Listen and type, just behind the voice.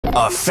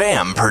A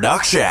FAM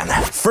production.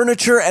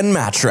 Furniture and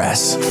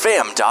mattress.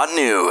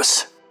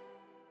 FAM.news.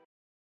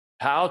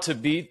 How to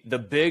beat the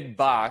big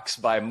box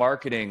by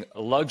marketing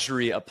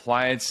luxury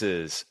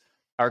appliances.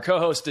 Our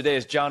co-host today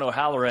is John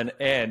O'Halloran,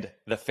 and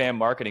the FAM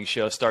Marketing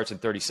Show starts in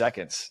 30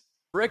 seconds.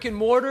 Brick and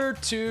mortar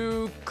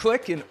to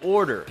click and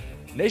order.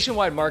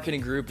 Nationwide Marketing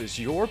Group is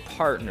your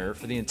partner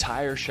for the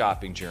entire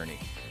shopping journey.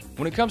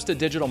 When it comes to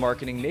digital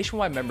marketing,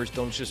 Nationwide members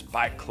don't just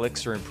buy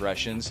clicks or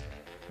impressions,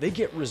 they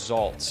get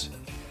results.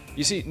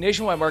 You see,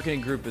 Nationwide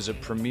Marketing Group is a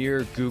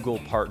premier Google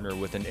partner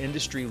with an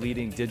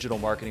industry-leading digital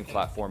marketing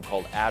platform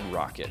called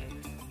AdRocket.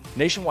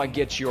 Nationwide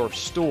gets your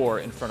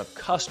store in front of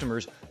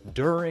customers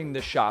during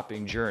the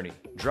shopping journey,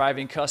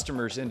 driving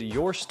customers into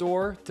your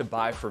store to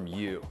buy from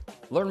you.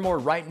 Learn more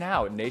right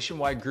now at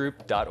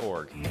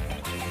nationwidegroup.org.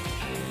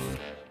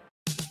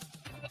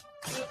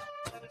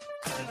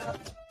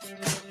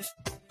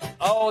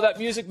 Oh, that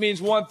music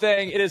means one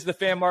thing. It is the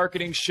FAM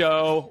Marketing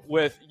Show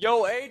with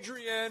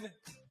Adrian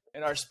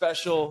and our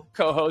special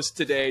co-host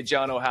today,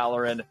 John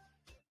O'Halloran.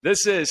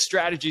 This is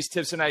strategies,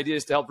 tips, and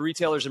ideas to help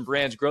retailers and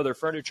brands grow their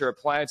furniture,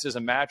 appliances,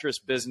 and mattress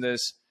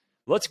business.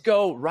 Let's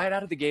go right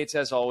out of the gates,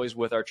 as always,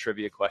 with our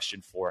trivia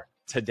question for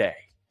today.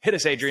 Hit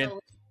us, Adrian. So,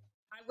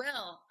 I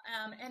will.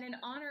 And in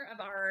honor of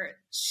our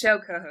show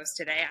co-host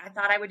today, I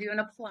thought I would do an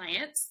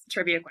appliance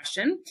trivia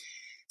question.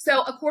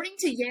 So according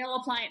to Yale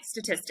Appliance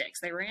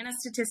Statistics, they ran a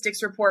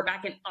statistics report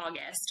back in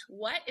August.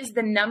 What is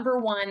the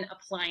 #1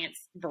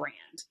 appliance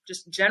brand?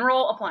 Just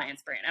general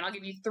appliance brand. And I'll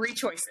give you 3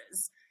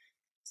 choices.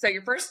 So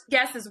your first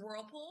guess is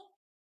Whirlpool,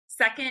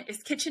 second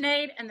is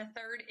KitchenAid, and the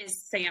third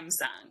is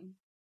Samsung.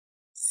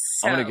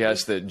 So, I'm going to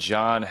guess that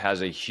John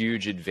has a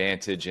huge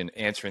advantage in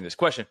answering this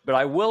question, but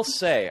I will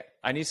say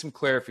I need some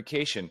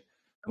clarification.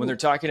 When they're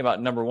talking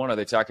about #1, are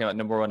they talking about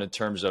 #1 in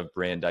terms of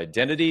brand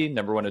identity,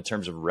 #1 in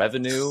terms of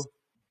revenue?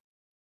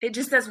 It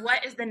just says,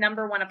 what is the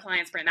 #1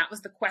 appliance brand? That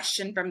was the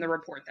question from the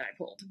report that I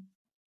pulled.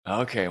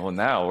 Okay, well,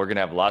 now we're going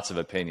to have lots of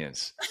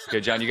opinions. Okay,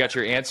 John, you got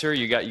your answer?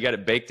 You got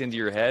it baked into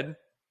your head?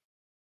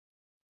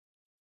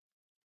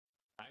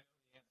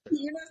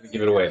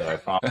 Give it away, though, I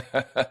promise.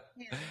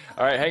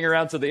 All right, hang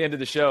around till the end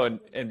of the show.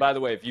 And by the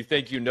way, if you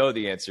think you know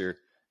the answer,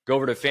 go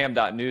over to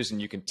fam.news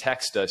and you can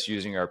text us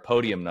using our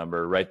podium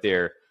number right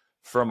there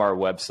from our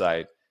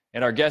website.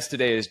 And our guest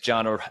today is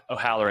John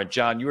O'Halloran.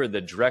 John, you are the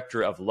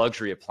Director of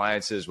Luxury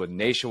Appliances with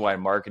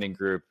Nationwide Marketing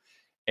Group.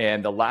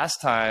 And the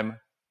last time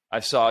I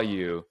saw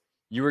you,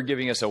 you were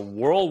giving us a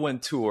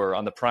whirlwind tour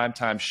on the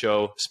primetime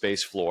show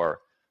space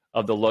floor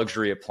of the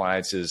luxury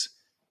appliances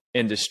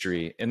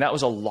industry. And that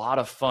was a lot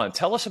of fun.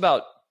 Tell us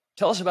about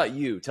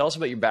you. Tell us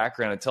about your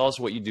background and tell us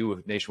what you do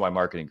with Nationwide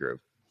Marketing Group.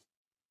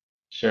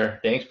 Sure.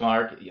 Thanks,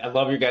 Mark. I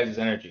love your guys'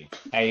 energy.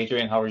 Hi,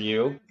 Adrian. How are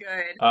you?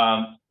 Good.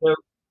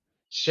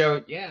 So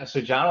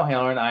John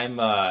O'Halloran.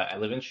 I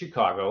live in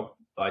Chicago,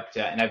 but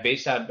and I've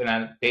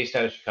been based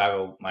out of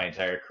Chicago my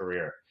entire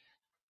career.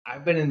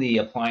 I've been in the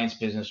appliance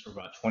business for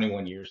about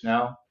 21 years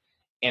now,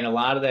 and a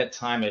lot of that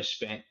time I've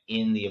spent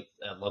in the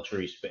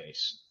luxury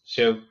space.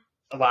 So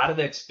a lot of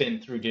that's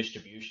been through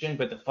distribution,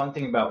 but the fun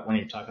thing about when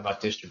you're talking about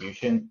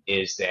distribution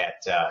is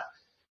that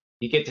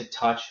you get to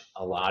touch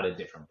a lot of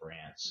different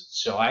brands.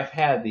 So I've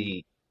had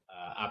the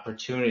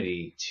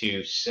opportunity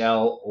to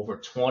sell over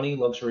 20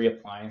 luxury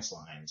appliance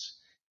lines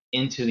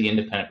into the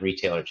independent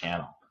retailer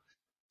channel.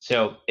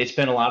 So it's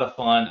been a lot of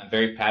fun. I'm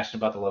very passionate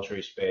about the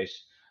luxury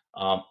space.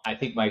 I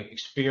think my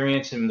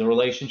experience and the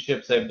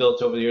relationships I've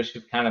built over the years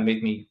have kind of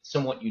made me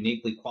somewhat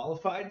uniquely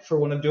qualified for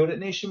what I'm doing at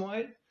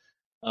Nationwide.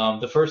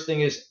 The first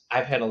thing is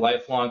I've had a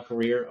lifelong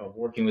career of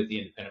working with the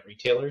independent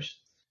retailers.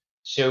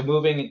 So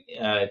moving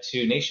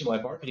to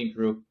Nationwide Marketing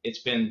Group,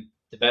 it's been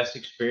the best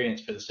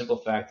experience for the simple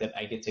fact that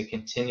I get to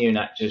continue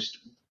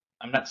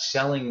I'm not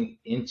selling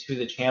into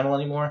the channel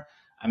anymore.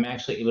 I'm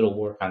actually able to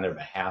work on their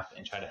behalf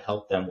and try to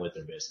help them with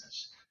their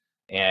business.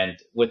 And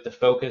with the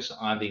focus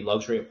on the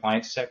luxury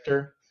appliance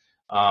sector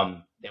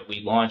that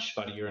we launched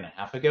about 1.5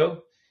 years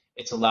ago,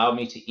 it's allowed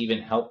me to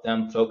even help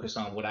them focus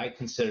on what I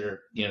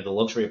consider, the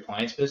luxury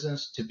appliance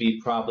business to be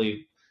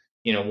probably,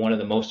 one of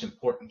the most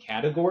important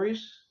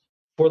categories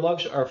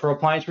for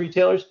appliance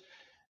retailers,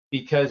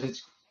 because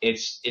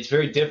it's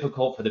very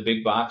difficult for the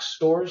big box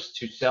stores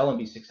to sell and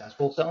be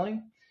successful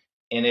selling.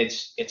 And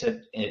it's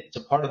a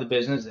part of the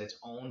business that's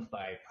owned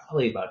by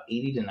probably about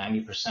 80 to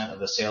 90% of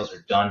the sales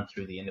are done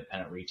through the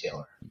independent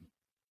retailer.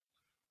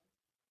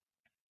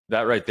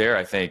 That right there,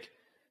 I think,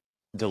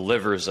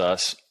 delivers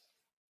us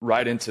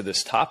right into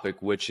this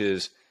topic, which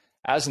is,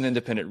 as an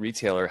independent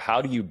retailer,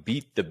 how do you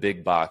beat the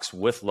big box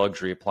with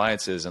luxury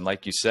appliances? And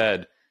like you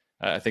said,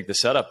 I think the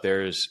setup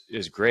there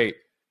is great.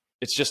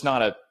 It's just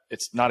not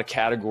a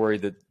category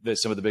that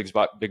some of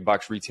the big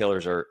box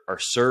retailers are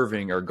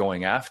serving or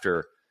going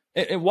after.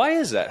 And why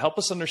is that? Help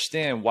us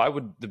understand, why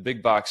would the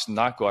big box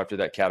not go after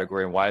that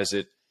category, and why is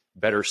it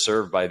better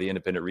served by the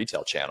independent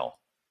retail channel?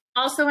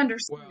 Also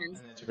understand,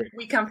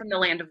 we come from the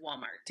land of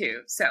Walmart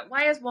too. So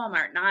why is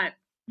Walmart not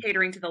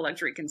catering to the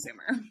luxury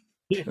consumer?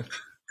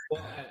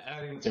 Well,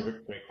 I think it's a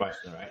great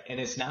question, right? And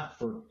it's not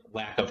for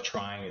lack of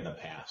trying in the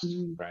past,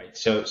 right?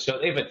 So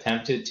they've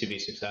attempted to be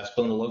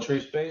successful in the luxury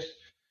space,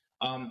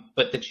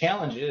 but the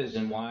challenge is,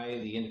 and why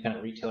the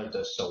independent retailer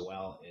does so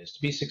well, is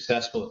to be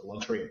successful with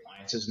luxury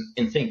appliances.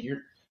 And think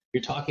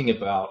you're talking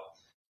about,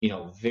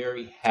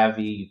 very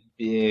heavy,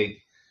 big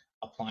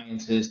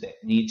appliances that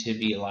need to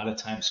be a lot of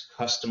times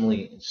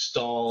customly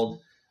installed.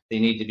 They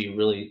need to be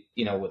really,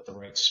 with the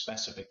right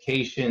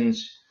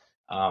specifications.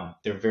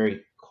 They're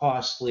very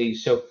costly.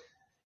 So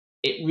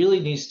it really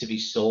needs to be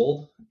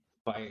sold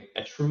by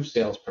a true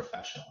sales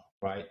professional,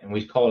 right? And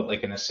we call it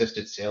like an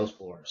assisted sales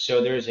floor.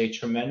 So there's a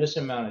tremendous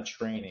amount of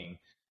training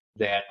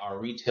that our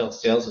retail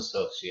sales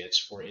associates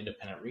for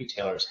independent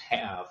retailers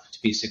have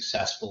to be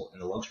successful in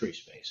the luxury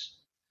space.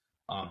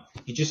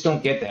 You just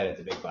don't get that at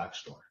the big box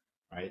store,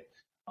 right?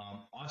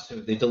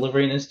 Also, the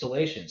delivery and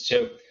installation.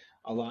 So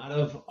a lot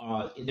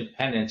of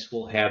independents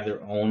will have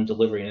their own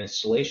delivery and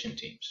installation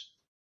teams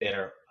that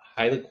are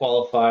highly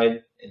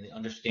qualified, and they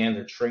understand,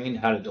 they're trained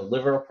how to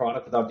deliver a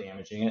product without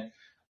damaging it.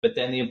 But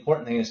then the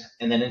important thing is,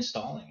 and then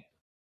installing it.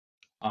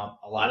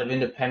 A lot of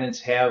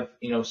independents have,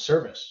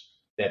 service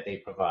that they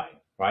provide,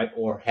 right?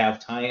 Or have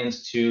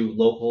tie-ins to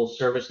local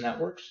service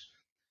networks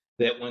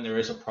that when there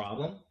is a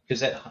problem,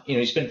 because that,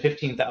 you spend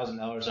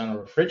 $15,000 on a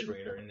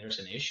refrigerator and there's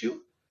an issue,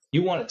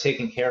 you want it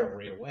taken care of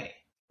right away,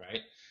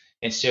 right?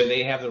 And so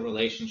they have the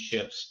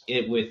relationships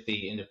with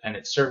the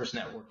independent service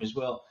network as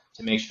well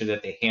to make sure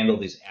that they handle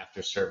these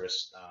after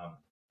service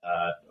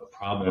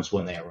problems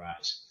when they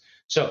arise.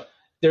 So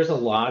there's a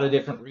lot of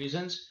different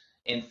reasons.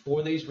 And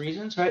for these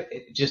reasons, right,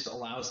 it just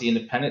allows the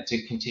independent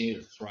to continue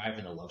to thrive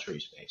in the luxury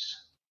space.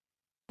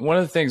 One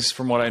of the things,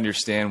 from what I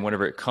understand,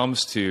 whenever it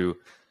comes to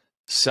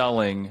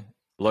selling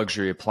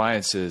luxury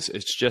appliances,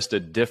 it's just a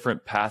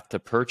different path to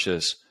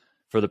purchase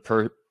for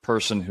the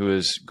person who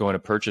is going to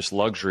purchase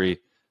luxury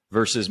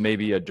versus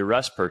maybe a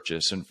duress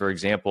purchase. And for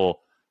example,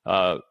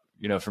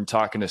 from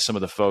talking to some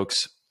of the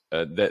folks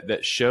that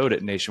showed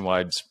at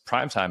Nationwide's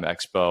Primetime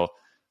Expo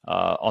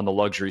on the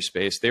luxury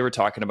space, they were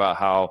talking about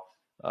how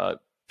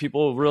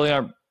people really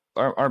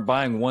aren't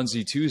buying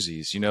onesie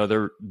twosies.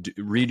 They're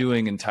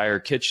redoing entire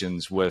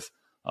kitchens with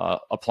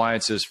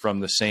appliances from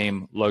the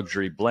same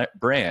luxury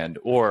brand,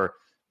 or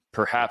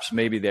perhaps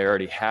maybe they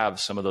already have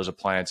some of those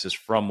appliances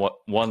from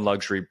one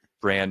luxury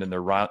brand, and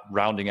they're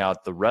rounding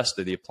out the rest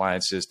of the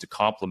appliances to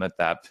complement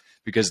that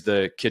because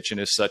the kitchen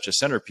is such a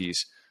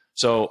centerpiece.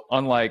 So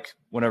unlike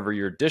whenever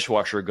your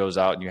dishwasher goes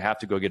out and you have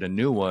to go get a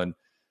new one,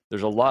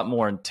 there's a lot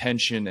more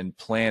intention and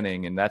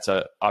planning, and that's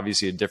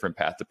obviously a different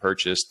path to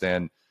purchase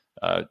than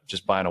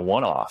just buying a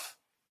one-off.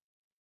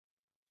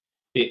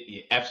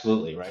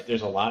 Absolutely, right.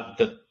 There's a lot,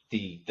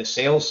 the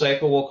sales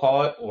cycle, we'll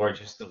call it, or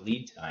just the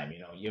lead time.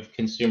 You have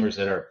consumers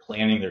that are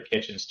planning their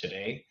kitchens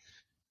today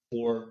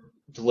for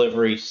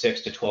delivery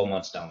 6 to 12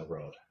 months down the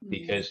road,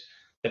 because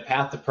the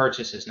path to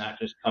purchase is not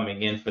just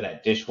coming in for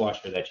that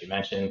dishwasher that you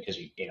mentioned because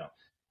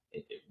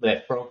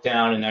that broke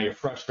down and now you're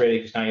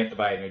frustrated because now you have to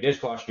buy a new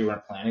dishwasher you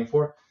weren't planning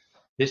for.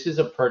 This is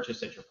a purchase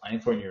that you're planning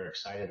for and you're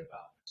excited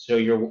about. So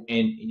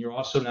you're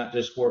also not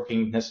just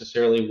working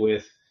necessarily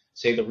with,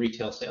 say, the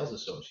retail sales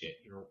associate.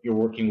 You're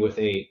working with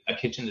a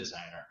kitchen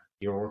designer.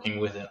 You're working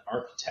with an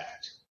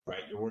architect,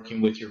 right? You're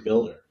working with your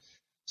builder.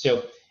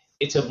 So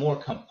it's a more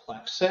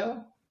complex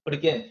sale. But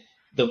again,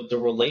 the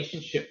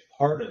relationship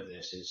part of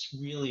this is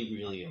really,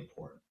 really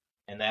important.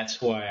 And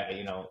that's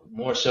why,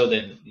 more so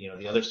than,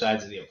 the other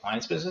sides of the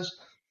appliance business,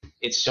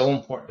 it's so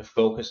important to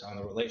focus on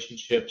the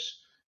relationships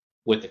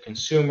with the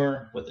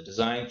consumer, with the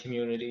design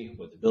community,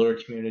 with the builder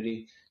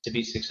community to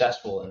be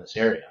successful in this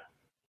area.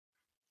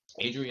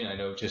 Adrienne, I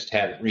know, just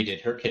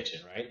redid her kitchen,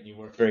 right? You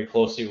worked very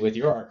closely with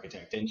your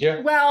architect, didn't you?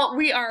 Well,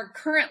 we are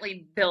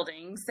currently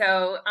building.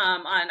 So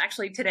on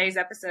actually today's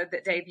episode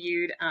that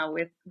debuted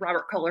with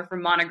Robert Kohler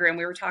from Monogram,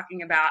 we were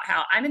talking about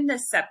how I'm in the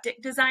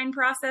septic design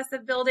process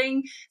of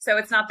building. So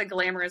it's not the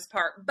glamorous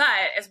part. But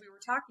as we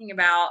were talking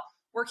about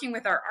working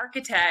with our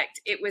architect,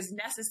 it was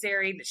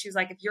necessary that she was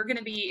like, if you're going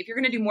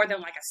to do more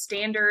than like a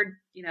standard,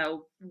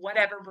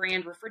 whatever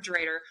brand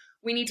refrigerator,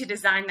 we need to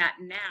design that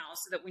now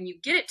so that when you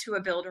get it to a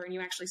builder and you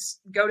actually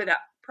go to that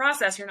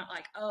process, you're not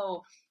like,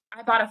 oh,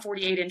 I bought a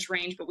 48-inch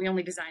range, but we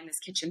only designed this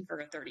kitchen for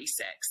a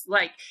 36.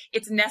 Like,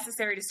 it's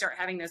necessary to start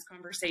having those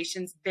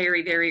conversations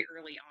very, very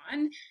early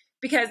on,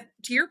 because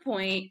to your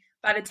point,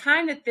 by the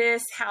time that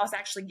this house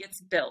actually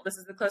gets built, this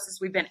is the closest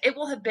we've been, it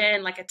will have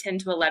been like a 10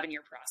 to 11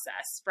 year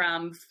process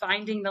from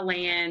finding the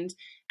land,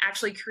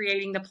 actually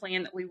creating the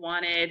plan that we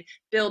wanted,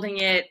 building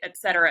it, et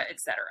cetera,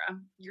 et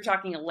cetera. You're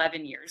talking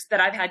 11 years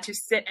that I've had to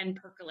sit and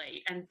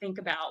percolate and think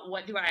about,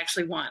 what do I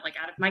actually want, like,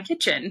 out of my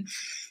kitchen?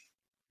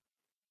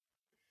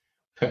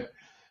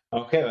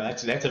 Okay, well,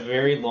 that's a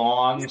very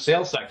long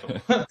sales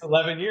cycle,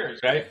 11 years,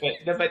 right?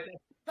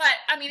 But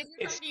I mean, if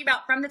you're talking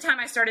about from the time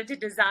I started to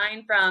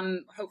design,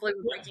 from hopefully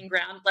we're breaking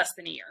ground, less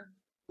than a year.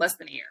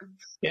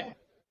 Yeah,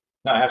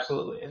 no,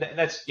 absolutely. And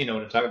that's, what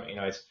I'm talking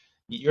about, it's,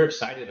 you're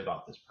excited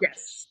about this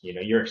purchase. Yes.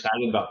 You're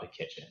excited about the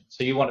kitchen.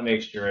 So you want to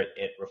make sure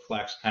it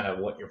reflects kind of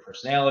what your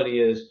personality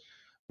is,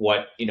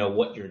 what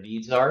your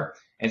needs are.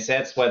 And so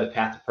that's why the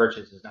path to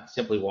purchase is not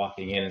simply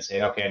walking in and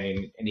saying, okay, I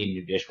need a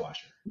new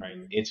dishwasher, right?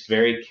 It's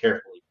very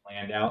carefully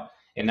planned out,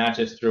 and not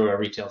just through a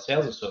retail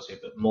sales associate,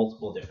 but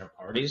multiple different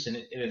parties. And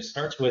it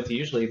starts with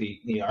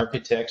usually the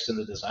architects and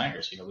the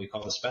designers. We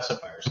call the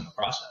specifiers in the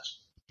process.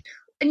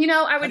 And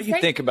I would How do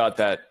you think about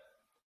that?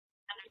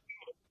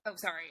 Oh,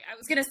 sorry. I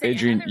was going to say,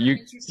 Adrian, you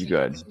go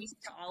ahead.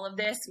 To all of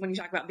this, when you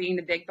talk about being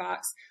the big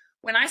box,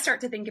 when I start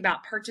to think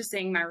about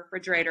purchasing my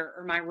refrigerator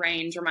or my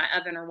range or my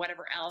oven or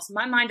whatever else,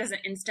 my mind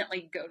doesn't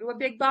instantly go to a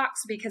big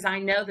box, because I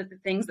know that the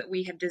things that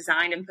we have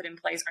designed and put in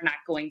place are not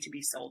going to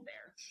be sold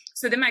there.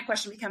 So then my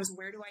question becomes,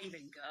 where do I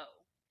even go?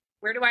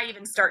 Where do I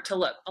even start to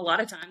look? A lot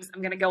of times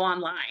I'm going to go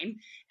online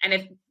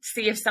and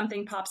see if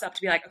something pops up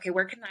to be like, okay,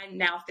 where can I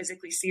now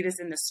physically see this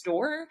in the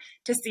store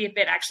to see if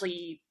it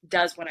actually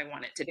does what I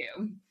want it to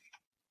do?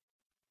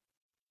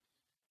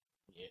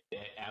 Yeah,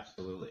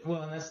 absolutely.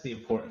 Well, and that's the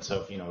importance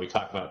of, we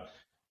talk about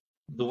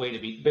the way to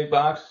beat the big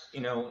box,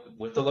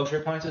 with the luxury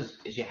appliances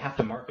is you have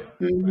to market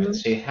them, right?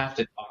 So you have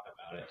to talk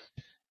about it.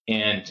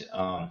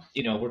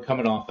 And, we're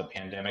coming off a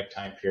pandemic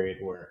time period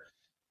where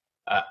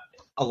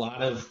a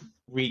lot of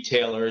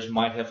retailers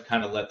might have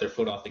kind of let their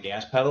foot off the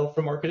gas pedal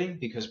for marketing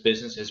because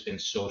business has been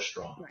so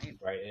strong,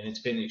 right? And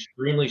it's been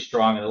extremely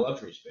strong in the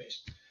luxury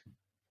space.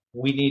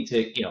 We need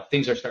to,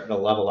 things are starting to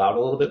level out a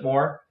little bit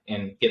more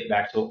and get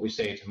back to what we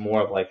say to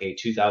more of like a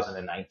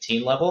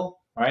 2019 level,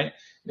 right?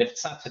 And if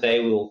it's not today,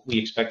 we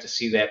expect to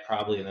see that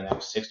probably in the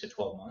next 6 to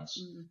 12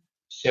 months.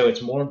 So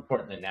it's more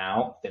important than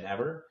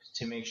ever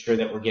to make sure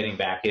that we're getting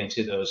back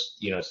into those,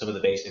 some of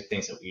the basic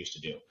things that we used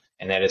to do,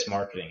 and that is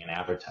marketing and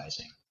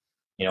advertising.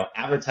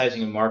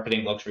 Advertising and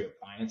marketing luxury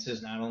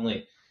appliances not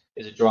only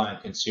is a draw on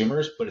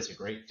consumers, but it's a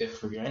great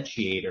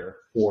differentiator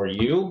for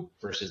you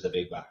versus the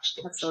big box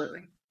stores.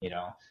 Absolutely.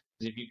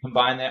 If you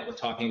combine that with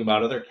talking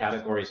about other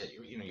categories that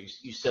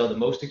you sell the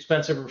most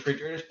expensive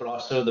refrigerators, but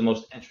also the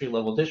most entry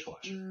level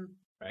dishwasher,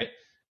 right?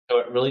 So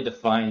it really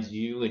defines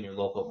you and your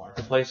local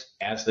marketplace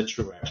as the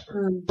true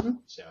expert.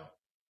 So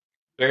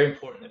very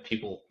important that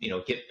people,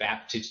 get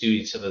back to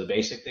doing some of the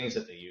basic things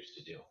that they used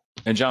to do.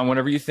 And John,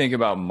 whenever you think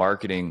about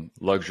marketing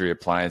luxury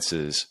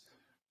appliances,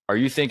 are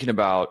you thinking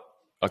about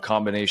a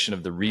combination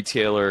of the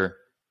retailer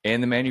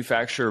and the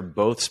manufacturer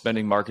both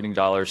spending marketing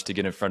dollars to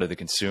get in front of the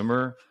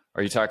consumer?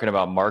 Are you talking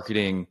about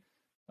marketing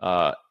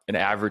and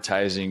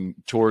advertising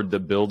toward the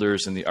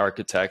builders and the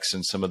architects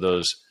and some of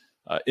those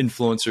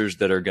influencers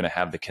that are going to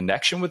have the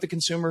connection with the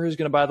consumer who's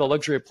going to buy the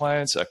luxury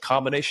appliance, a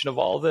combination of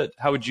all of it?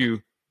 How would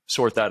you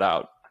sort that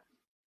out?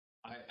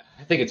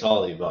 I think it's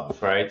all of the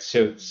above, right?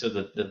 So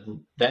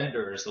the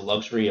vendors, the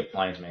luxury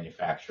appliance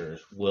manufacturers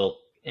will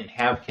and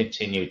have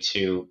continued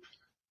to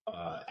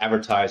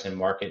advertise and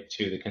market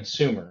to the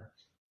consumer,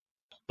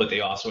 but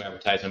they also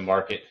advertise and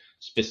market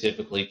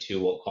specifically to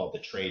what we'll call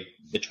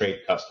the trade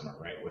customer,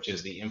 right? Which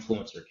is the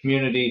influencer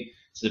community.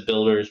 It's the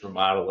builders,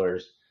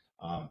 remodelers,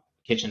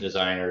 kitchen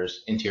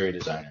designers, interior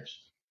designers.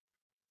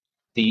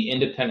 The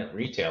independent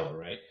retailer,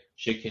 right,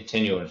 should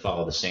continue and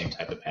follow the same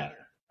type of pattern,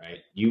 right?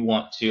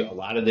 A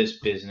lot of this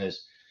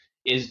business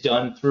is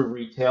done through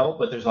retail,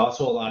 but there's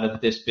also a lot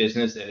of this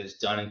business that is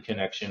done in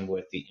connection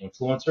with the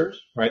influencers,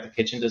 right? The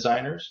kitchen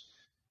designers,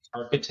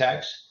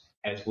 architects,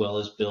 as well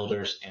as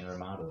builders and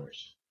remodelers.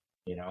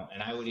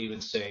 And I would even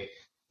say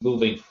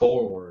moving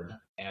forward,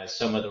 as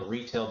some of the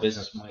retail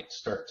business might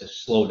start to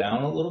slow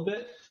down a little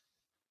bit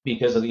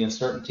because of the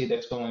uncertainty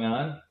that's going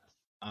on,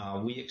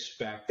 we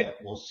expect that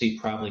we'll see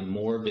probably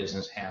more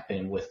business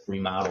happen with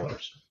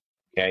remodelers.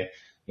 Okay.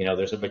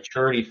 There's a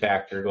maturity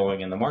factor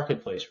going in the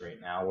marketplace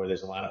right now where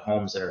there's a lot of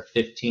homes that are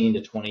 15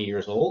 to 20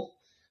 years old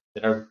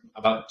that are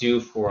about due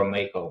for a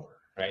makeover,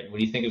 right?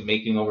 When you think of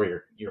making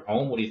over your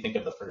home, what do you think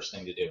of the first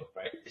thing to do,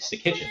 right? It's the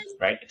kitchen,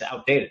 right? It's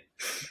outdated.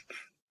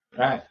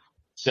 Right.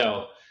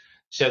 So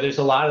there's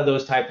a lot of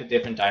those type of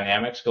different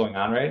dynamics going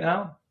on right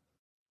now,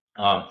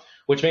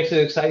 which makes it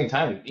an exciting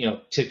time,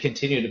 to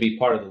continue to be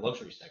part of the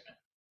luxury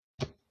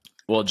segment.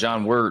 Well,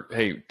 John,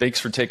 thanks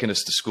for taking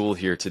us to school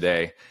here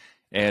today.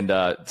 And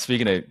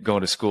speaking of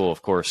going to school,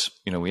 of course,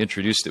 we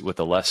introduced it with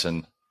a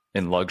lesson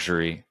in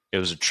luxury. It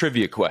was a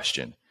trivia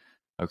question.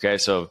 Okay,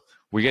 so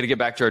we got to get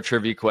back to our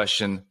trivia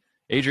question.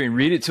 Adrian,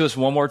 read it to us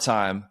one more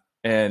time,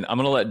 and I'm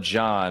going to let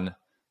John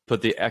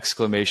put the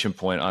exclamation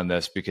point on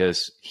this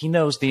because he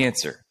knows the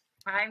answer.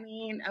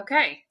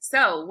 Okay.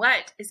 So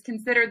what is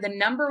considered the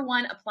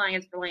 #1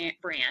 appliance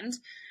brand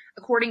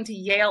according to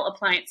Yale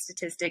Appliance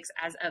Statistics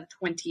as of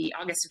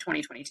August of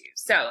 2022?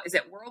 So is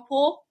it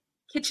Whirlpool,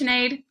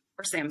 KitchenAid,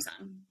 or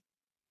Samsung?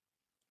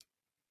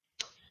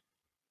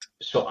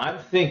 So I'm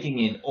thinking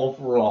in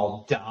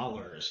overall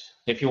dollars,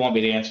 if you want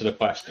me to answer the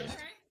question. Okay.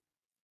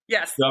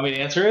 Yes. You want me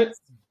to answer it?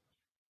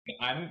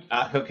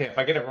 Okay. If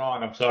I get it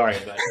wrong, I'm sorry,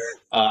 but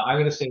I'm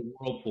going to say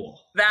Whirlpool.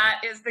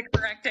 That is the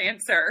correct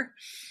answer.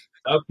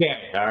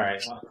 Okay. All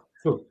right.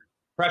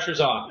 Pressure's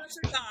off.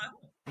 Pressure's off.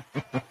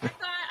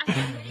 I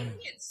think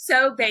it's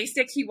so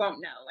basic he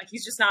won't know. Like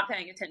he's just not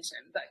paying attention.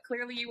 But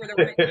clearly you were the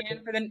right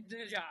man for the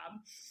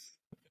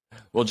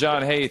job. Well,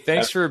 John, hey,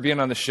 thanks for being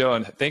on the show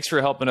and thanks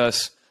for helping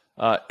us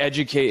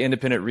educate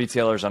independent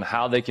retailers on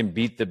how they can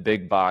beat the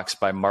big box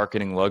by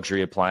marketing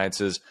luxury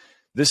appliances.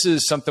 This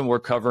is something we're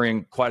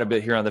covering quite a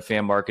bit here on the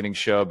Fan Marketing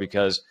Show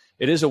because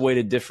it is a way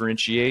to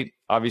differentiate.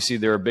 Obviously,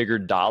 there are bigger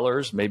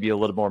dollars, maybe a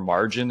little more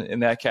margin in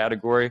that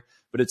category,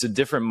 but it's a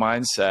different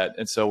mindset.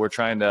 And so we're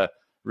trying to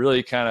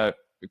really kind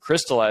of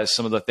crystallize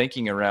some of the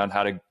thinking around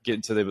how to get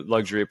into the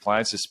luxury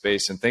appliances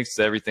space. And thanks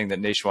to everything that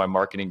Nationwide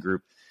Marketing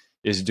Group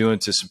is doing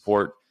to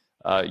support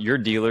your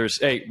dealers.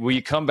 Hey, will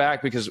you come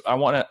back? Because I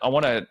want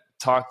to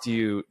talk to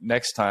you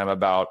next time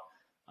about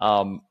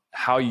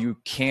how you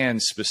can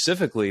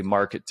specifically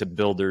market to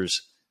builders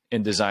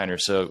and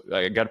designers. So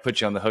I got to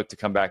put you on the hook to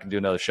come back and do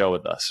another show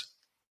with us.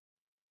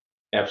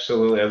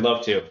 Absolutely. I'd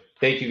love to.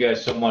 Thank you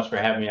guys so much for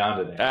having me on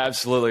today.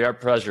 Absolutely. Our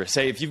pleasure.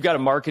 Say, if you've got a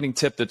marketing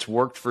tip that's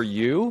worked for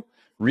you,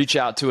 reach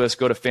out to us,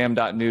 go to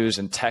fam.news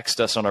and text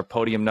us on our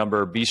podium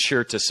number. Be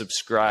sure to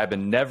subscribe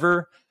and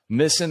never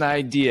miss an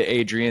idea,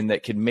 Adrian,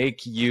 that could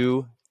make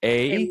you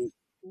a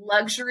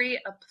luxury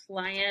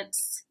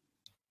appliance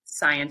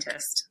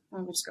scientist.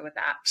 We'll just go with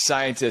that.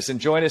 Scientist. And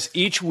join us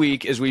each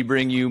week as we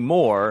bring you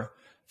more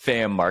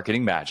Fam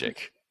Marketing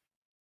Magic.